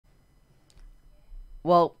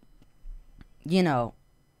Well, you know,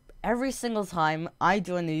 every single time I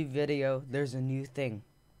do a new video, there's a new thing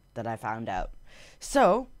that I found out.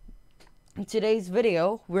 So, in today's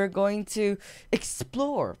video, we're going to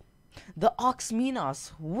explore the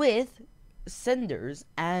MINOS with CINDERs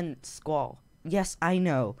and SQUALL. Yes, I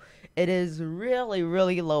know. It is really,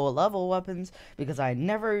 really low level weapons because I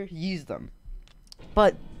never use them.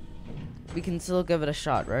 But we can still give it a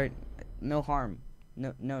shot, right? No harm.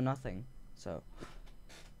 No nothing. So,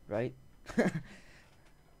 right?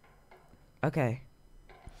 Okay.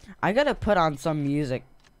 I gotta put on some music.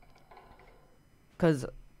 Cause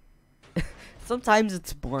sometimes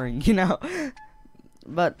it's boring, you know?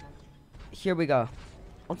 But here we go.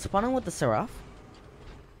 Let's spawn in with the Seraph.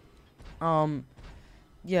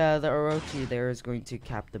 Yeah, the Orochi there is going to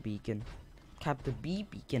cap the beacon. Cap the B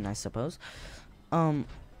beacon, I suppose.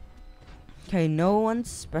 Okay, no one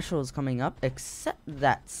special is coming up except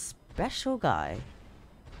that special guy.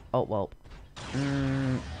 Oh, well.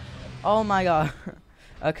 Oh my god.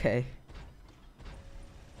 Okay.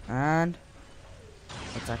 And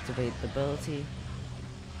let's activate the ability.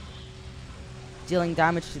 Dealing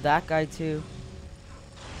damage to that guy too.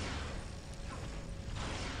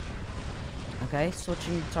 Okay,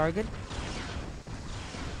 switching target.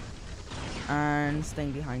 And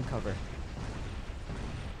staying behind cover.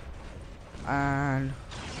 And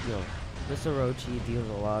yo, this Orochi deals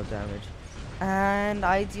a lot of damage. And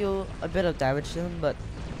I deal a bit of damage to him, but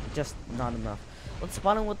just not enough. Let's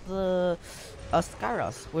spawn him with the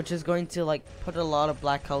Skyros, which is going to like put a lot of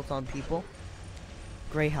black health on people.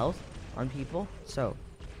 Gray health on people. So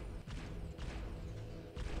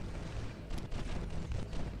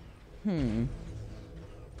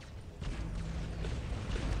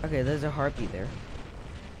okay, there's a harpy there.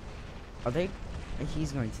 Are they?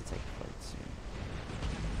 He's going to take flight soon.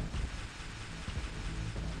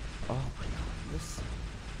 Oh my god, this.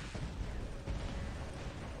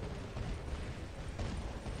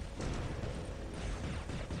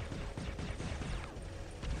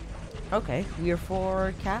 Okay, we are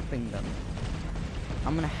for capping them.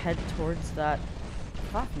 I'm gonna head towards that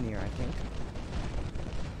Fafnir, I think.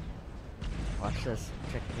 Watch this.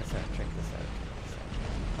 Check this out. Check this out.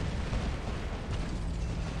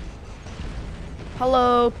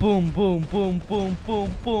 Hello. Boom, boom, boom, boom,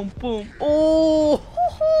 boom, boom, boom. Oh!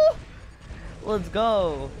 Let's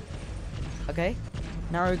go. Okay.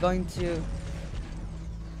 Now we're going to.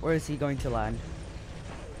 Where is he going to land?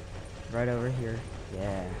 Right over here.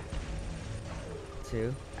 Yeah.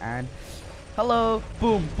 Two. And. Hello.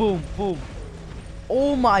 Boom, boom, boom.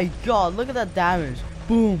 Oh my god. Look at that damage.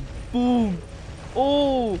 Boom, boom.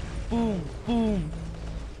 Oh. Boom, boom,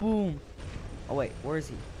 boom. Oh, wait. Where is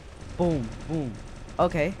he? Boom, boom.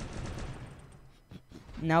 Okay.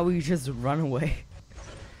 Now we just run away.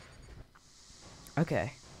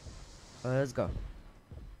 Okay. Let's go.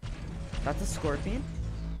 That's a scorpion.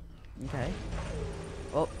 Okay.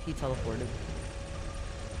 Oh, he teleported.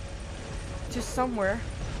 To somewhere.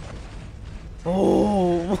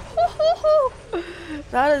 Oh!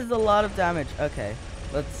 That is a lot of damage. Okay.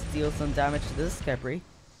 Let's deal some damage to this Capri.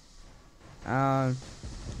 Boom,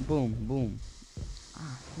 boom.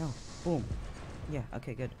 Ah, no. Boom. Yeah,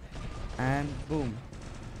 okay, good. And boom.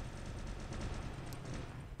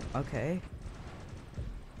 Okay.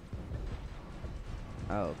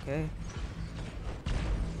 Okay.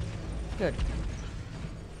 Good.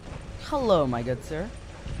 Hello, my good sir.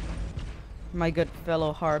 My good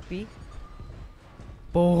fellow harpy.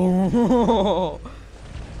 Boom.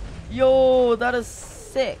 Yo, that is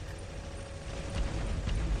sick.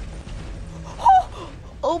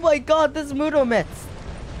 Oh my god, this Mudomets.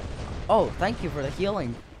 Oh, thank you for the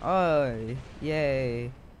healing. Oh,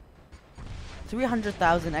 yay.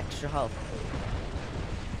 300,000 extra health.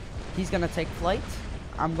 He's gonna take flight.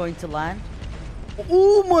 I'm going to land.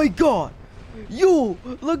 Oh my god! Yo,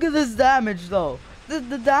 look at this damage though.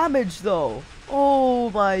 The damage though. Oh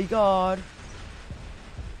my god.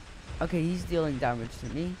 Okay, he's dealing damage to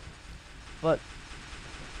me. But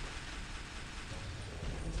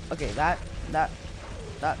okay, that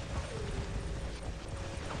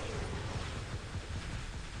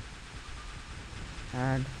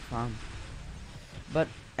and but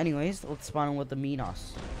anyways, let's spawn in with the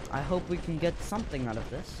MINOS. I hope we can get something out of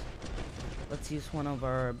this. Let's use one of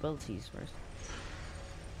our abilities first.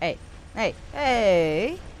 Hey, hey,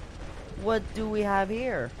 hey! What do we have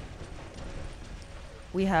here?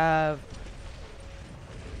 We have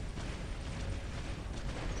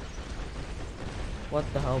what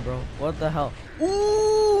the hell, bro? What the hell?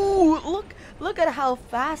 Ooh! Look at how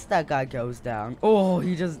fast that guy goes down. Oh,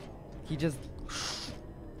 he just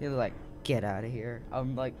he's like get out of here.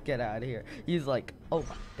 I'm like, get out of here. He's like, oh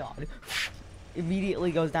my god.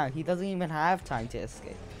 Immediately goes down. He doesn't even have time to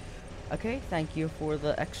escape. Okay, thank you for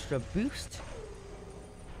the extra boost.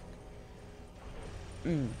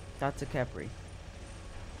 That's a Capri.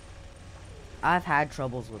 I've had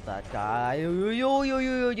troubles with that guy.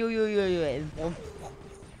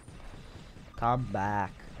 Come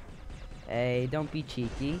back. Hey, don't be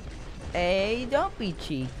cheeky. Hey, don't be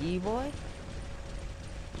cheeky, boy.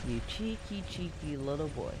 You cheeky, cheeky little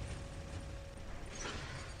boy.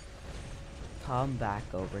 Come back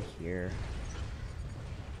over here.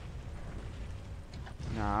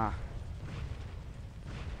 Nah.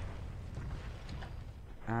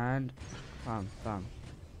 And come.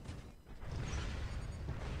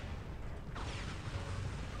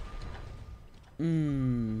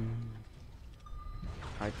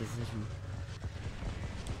 Hard decision.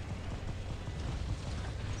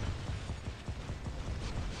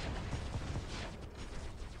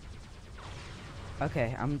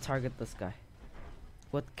 Okay, I'm gonna target this guy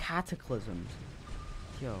with cataclysms.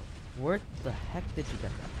 Yo, where the heck did you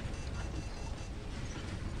get that?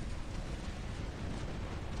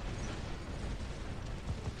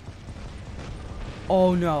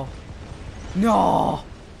 Oh no. No!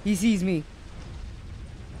 He sees me.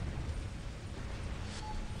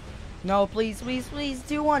 No, please, please, please,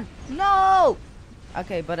 do one. No!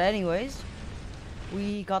 Okay, but anyways,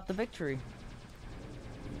 we got the victory.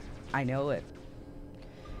 I know it.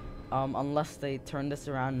 Unless they turn this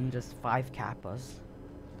around and just 5 kappas.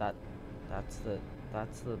 That's the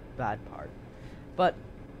bad part. But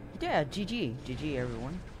yeah, GG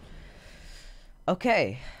everyone.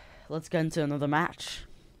 Okay, let's get into another match.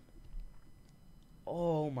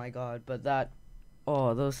 Oh my god, but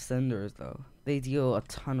those cinders though, they deal a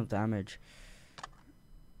ton of damage.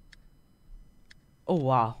 Oh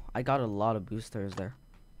wow, I got a lot of boosters there.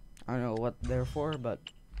 I don't know what they're for, but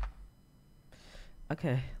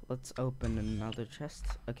okay, let's open another chest.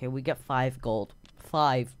 Okay, we get 5 gold.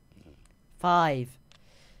 5.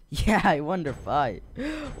 Yeah, I wonder 5.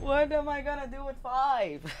 What am I gonna do with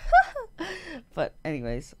 5? But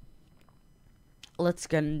anyways, let's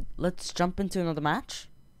jump into another match.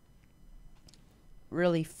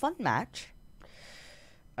 Really fun match.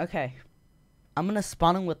 Okay, I'm gonna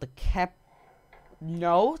spawn him with the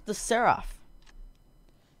the Seraph.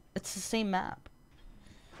 It's the same map.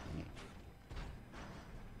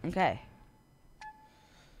 Okay.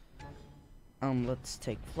 Let's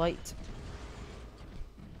take flight.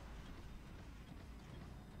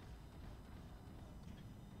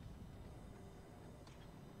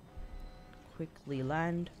 Quickly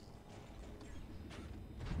land.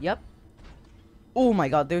 Yep. Oh my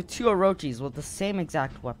god, there are 2 Orochis with the same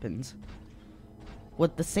exact weapons.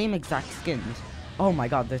 With the same exact skins. Oh my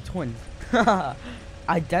god, they're twins.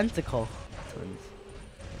 Identical twins.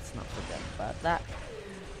 Let's not forget about that.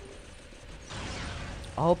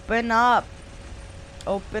 Open up!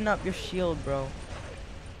 Open up your shield, bro.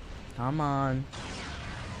 Come on.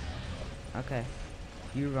 Okay.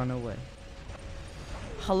 You run away.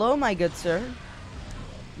 Hello, my good sir.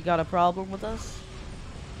 You got a problem with us?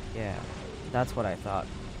 Yeah. That's what I thought.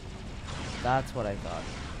 That's what I thought.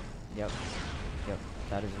 Yep.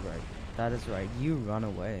 That is right. That is right. You run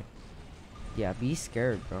away. Yeah, be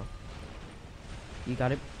scared, bro. You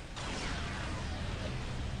got it.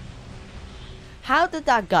 How did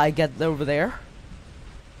that guy get over there?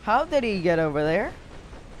 How did he get over there?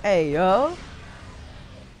 Hey, yo.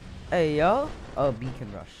 Hey, yo. Oh,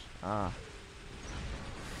 beacon rush. Ah.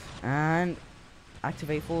 And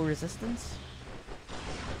activate full resistance.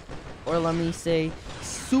 Or let me say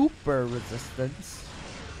super resistance.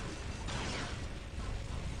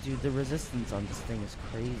 Dude, the resistance on this thing is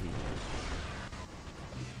crazy.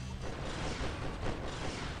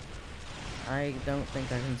 I don't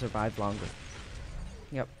think I can survive longer.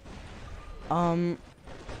 Yep. Oh,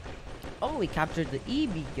 we captured the E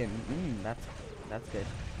beacon. That's good.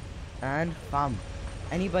 And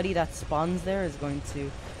anybody that spawns there is going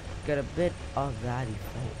to get a bit of that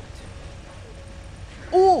effect.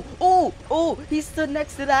 Oh, he stood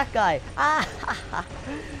next to that guy. Ah,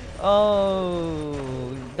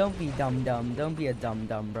 oh, don't be dumb. Don't be a dumb,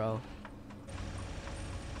 bro.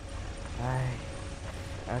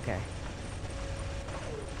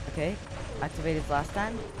 Okay, activate his last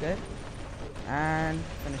stand. Good. And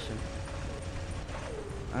finish him.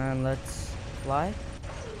 And let's fly.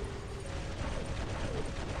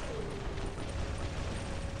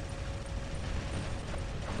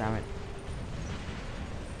 Damn it.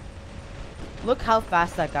 Look how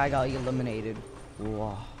fast that guy got eliminated.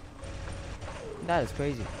 Whoa. That is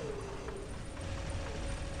crazy.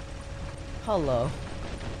 Hello.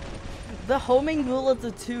 The homing bullets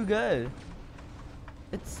are too good.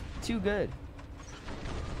 It's too good.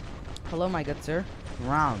 Hello, my good sir.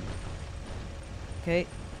 Round. Okay.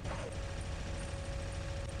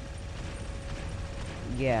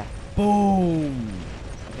 Yeah. Boom.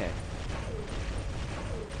 Okay.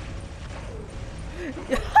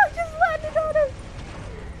 I just landed on it.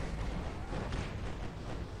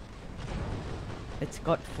 It's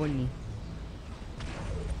got funny.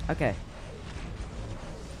 Okay.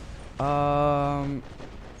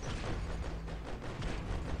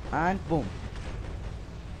 And boom.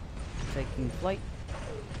 Taking flight.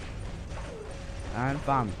 And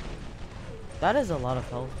bam. That is a lot of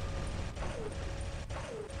health.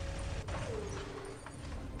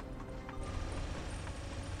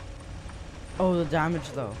 Oh, the damage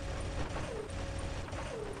though.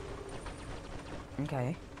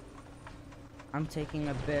 Okay. I'm taking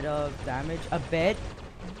a bit of damage. A bit?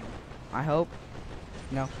 I hope.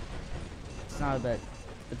 No. It's not a bit.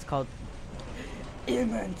 It's called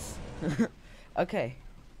immense. Okay.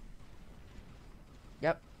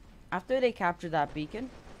 Yep. After they capture that beacon,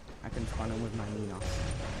 I can spawn in with my MINOS.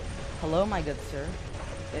 Hello, my good sir.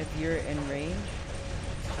 If you're in range,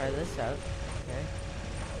 let's try this out. Okay.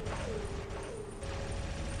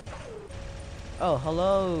 Oh,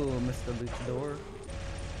 hello, Mr. Luchador.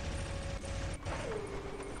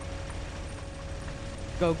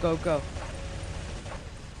 Go, go, go.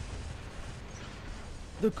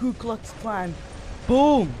 The Ku Klux Klan.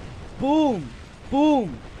 Boom! Boom!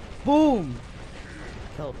 Boom! Boom!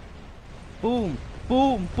 Kill. Boom!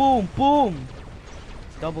 Boom! Boom! Boom!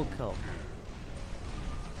 Double kill.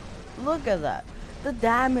 Look at that. The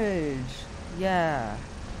damage. Yeah.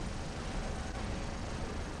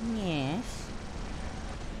 Yes.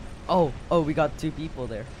 Oh, we got 2 people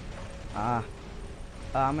there. I'm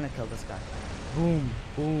gonna kill this guy. Boom,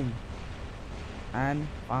 boom. And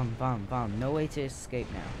bam, bam, bam. No way to escape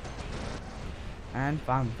now. And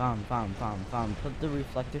bam, bam, bam, bam, bam. Put the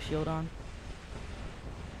reflector shield on.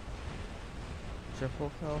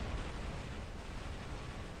 Triple kill.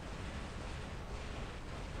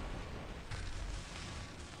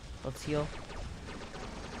 Let's heal.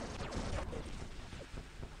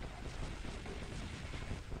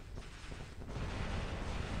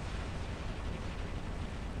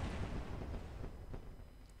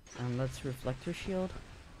 And let's reflector shield.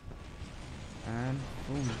 And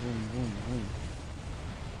boom, boom, boom, boom.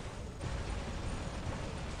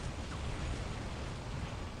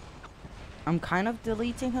 I'm kind of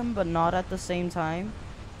deleting him, but not at the same time,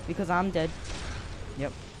 because I'm dead.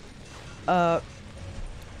 Yep.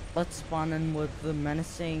 Let's spawn in with the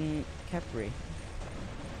menacing Kepri.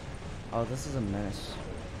 Oh, this is a menace.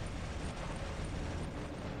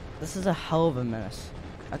 This is a hell of a menace.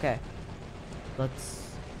 Okay. Let's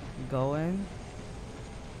go in.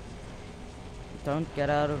 Don't get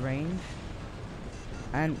out of range.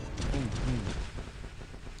 And boom, boom.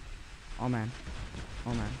 Oh man.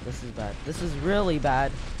 Oh man, this is bad. This is really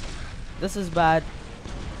bad. This is bad.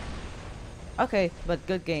 Okay, but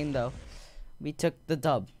good game though. We took the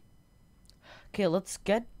dub. Okay, let's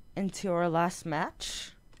get into our last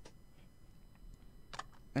match.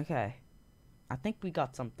 Okay. I think we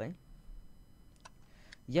got something.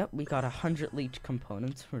 Yep, we got 100 leech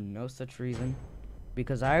components for no such reason.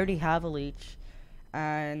 Because I already have a leech.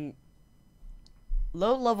 And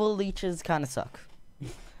low level leeches kinda suck.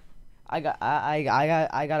 I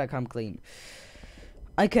gotta come clean.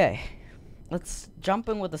 Okay. Let's jump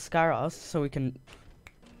in with the Skyros so we can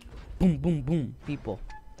boom boom boom people.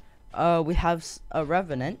 We have a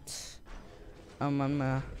Revenant. I'm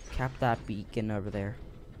gonna cap that beacon over there.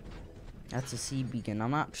 That's a sea beacon.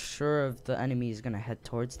 I'm not sure if the enemy is gonna head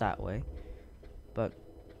towards that way, but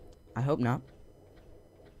I hope not.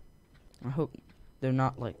 I hope they're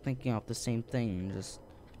not like thinking of the same thing and just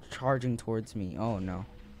charging towards me. Oh no.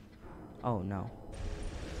 Oh no.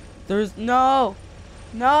 There's no!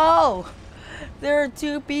 There are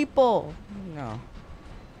 2 people! No.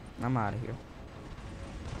 I'm out of here.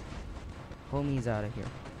 Homie's out of here.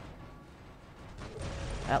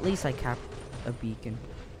 At least I capped a beacon.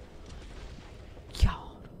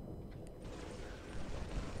 God.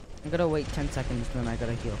 I'm gonna wait 10 seconds, then I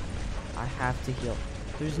gotta heal. I have to heal.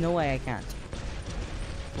 There's no way I can't.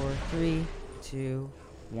 4, 3, 2,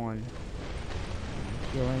 1.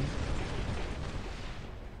 Healing.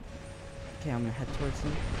 Okay, I'm gonna head towards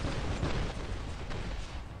him.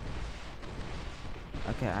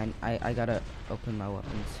 Okay, I gotta open my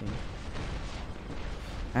weapon soon.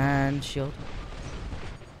 And shield.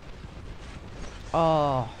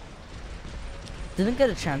 Oh. Didn't get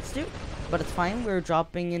a chance to, but it's fine. We're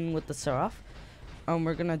dropping in with the Seraph.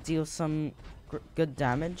 We're gonna deal some good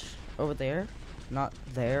damage. over there, not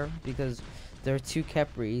there, because there are two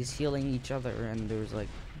Capris healing each other, and there's like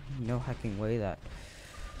no hecking way that.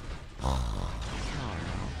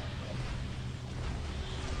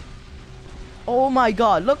 Oh my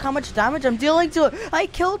god, look how much damage I'm dealing to it. I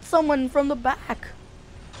killed someone from the back.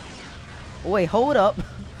 Wait, hold up.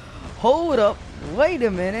 Hold up. Wait a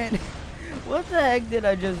minute. What the heck did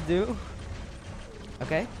I just do?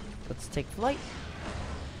 Okay, let's take flight.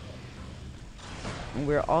 And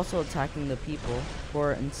we're also attacking the people who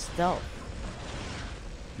are in stealth.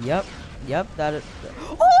 Yep, that is.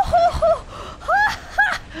 Oh!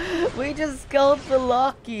 We just killed the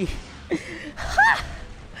Lucky.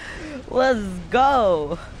 Let's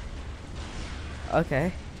go.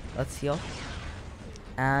 Okay, let's heal.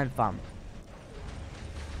 And bam.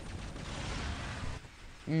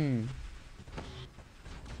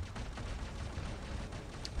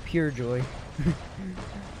 Pure joy.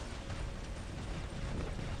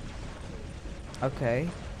 Okay.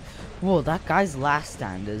 Whoa, that guy's last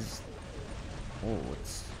stand is. Oh,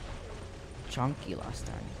 it's chunky last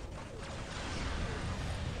stand.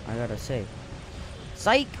 I gotta say.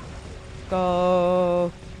 Psych!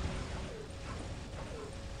 Go!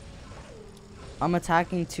 I'm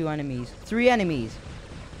attacking 2 enemies. 3 enemies!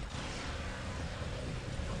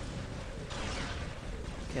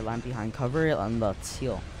 Okay, land behind cover and let's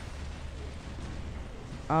heal.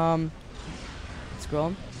 Let's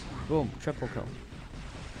go. Boom, triple kill.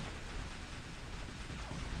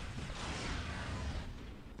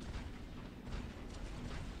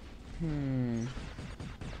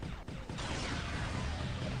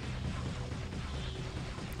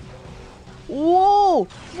 Whoa!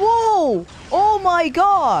 Whoa! Oh my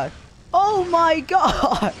god! Oh my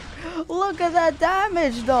god! Look at that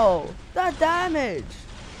damage though! That damage!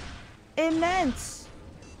 Immense!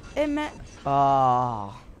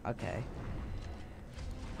 Oh, okay.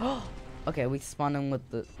 Okay, we spawned him with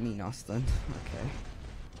the MINOS then. Okay.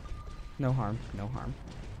 No harm, no harm.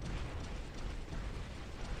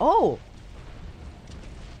 Oh!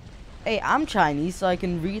 Hey, I'm Chinese, so I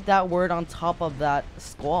can read that word on top of that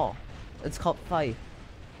squall. It's called Fy.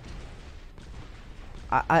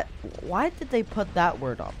 Why did they put that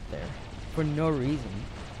word up there? For no reason.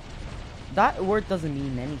 That word doesn't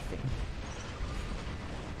mean anything.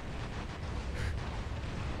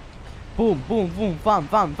 Boom, boom, boom,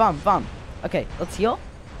 bam. Okay, let's heal.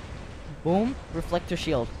 Boom, reflector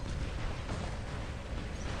shield.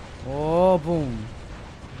 Oh, boom.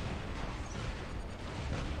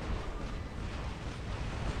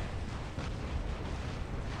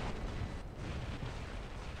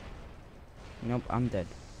 Nope, I'm dead.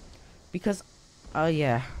 Because,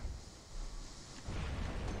 yeah.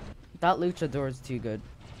 That luchador is too good.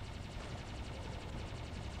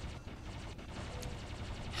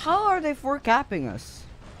 How are they forecapping us?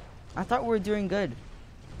 I thought we were doing good.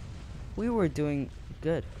 We were doing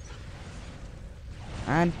good.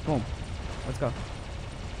 And boom. Let's go.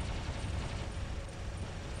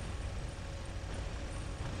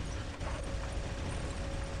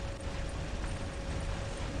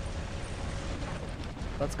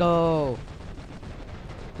 Let's go.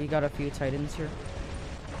 We got a few titans here.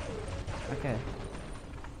 Okay.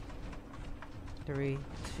 3,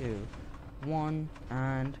 2, 1,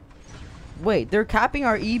 and wait, they're capping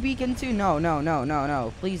our E beacon too?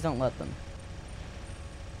 No. Please don't let them.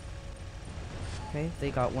 Okay, they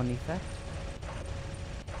got 1 effect.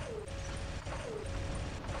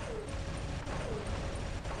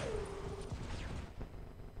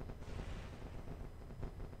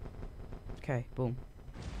 Okay, boom.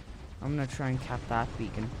 I'm gonna try and cap that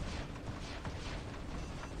beacon.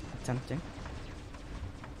 Attempting.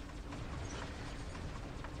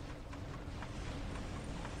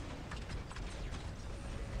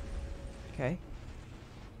 Okay.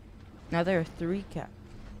 Now there are 3 cap.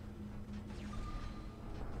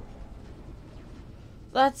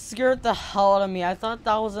 That scared the hell out of me. I thought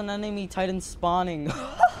that was an enemy titan spawning.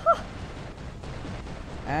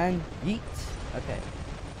 And yeet. Okay.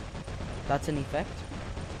 That's an effect.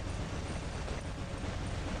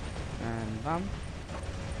 And bam.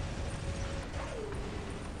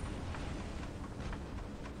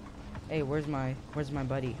 Hey, where's my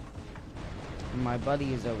buddy? My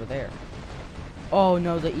buddy is over there. Oh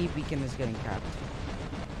no, the E beacon is getting capped.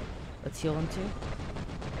 Let's heal him too.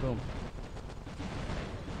 Boom.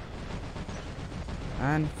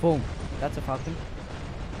 And boom. That's a falcon.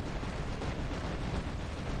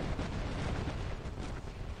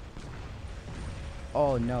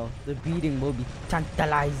 Oh no, the beating will be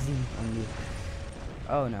tantalizing on you.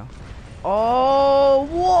 Oh no. Oh,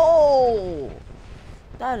 whoa!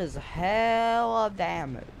 That is hell of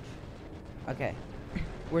damage. Okay.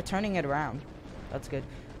 we're turning it around. That's good.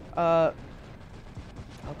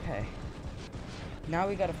 Okay. Now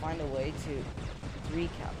we gotta find a way to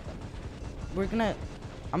 3-cap them.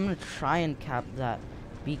 I'm gonna try and cap that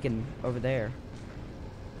beacon over there.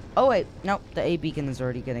 Oh wait, no, the A beacon is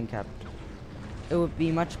already getting capped. It would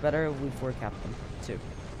be much better if we 4-cap them too.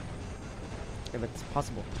 If it's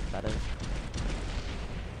possible, that is.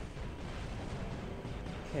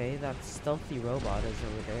 Okay, that stealthy robot is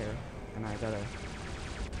over there, and I gotta...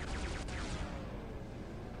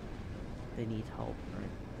 They need help, right?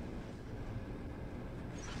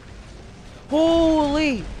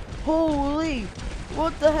 Holy! Holy!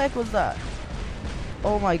 What the heck was that?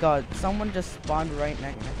 Oh my god, someone just spawned right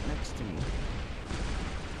next to me.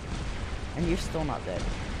 And you're still not dead.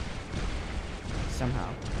 Somehow.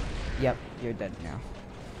 Yep, you're dead now.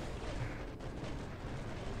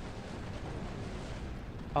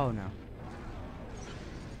 Oh no.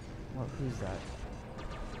 Well, who's that?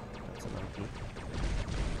 That's a Loki.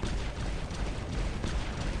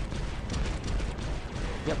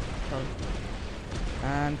 Yep, killed him.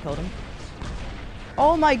 And killed him.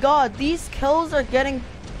 Oh my god, these kills are getting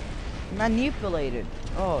manipulated.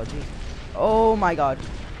 Oh jeez. Oh my god.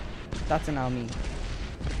 That's an enemy.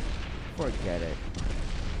 Forget it.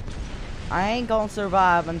 I ain't gonna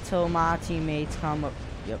survive until my teammates come up.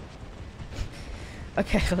 Yep.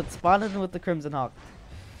 Okay, let's spawn in with the Crimson Hawk.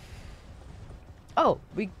 Oh,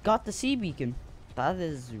 we got the sea beacon. That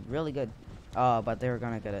is really good. But they're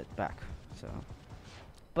gonna get it back. So,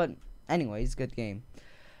 but anyways, good game.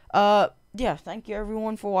 Yeah, thank you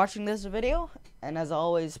everyone for watching this video. And as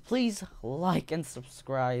always, please like and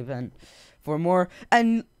subscribe and for more.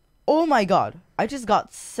 And oh my god, I just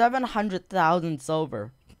got 700,000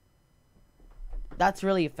 silver. That's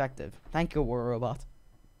really effective. Thank you, warrobot.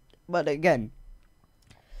 But again,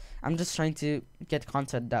 I'm just trying to get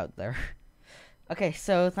content out there. Okay,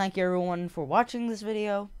 so thank you everyone for watching this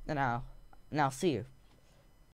video, and I'll see you.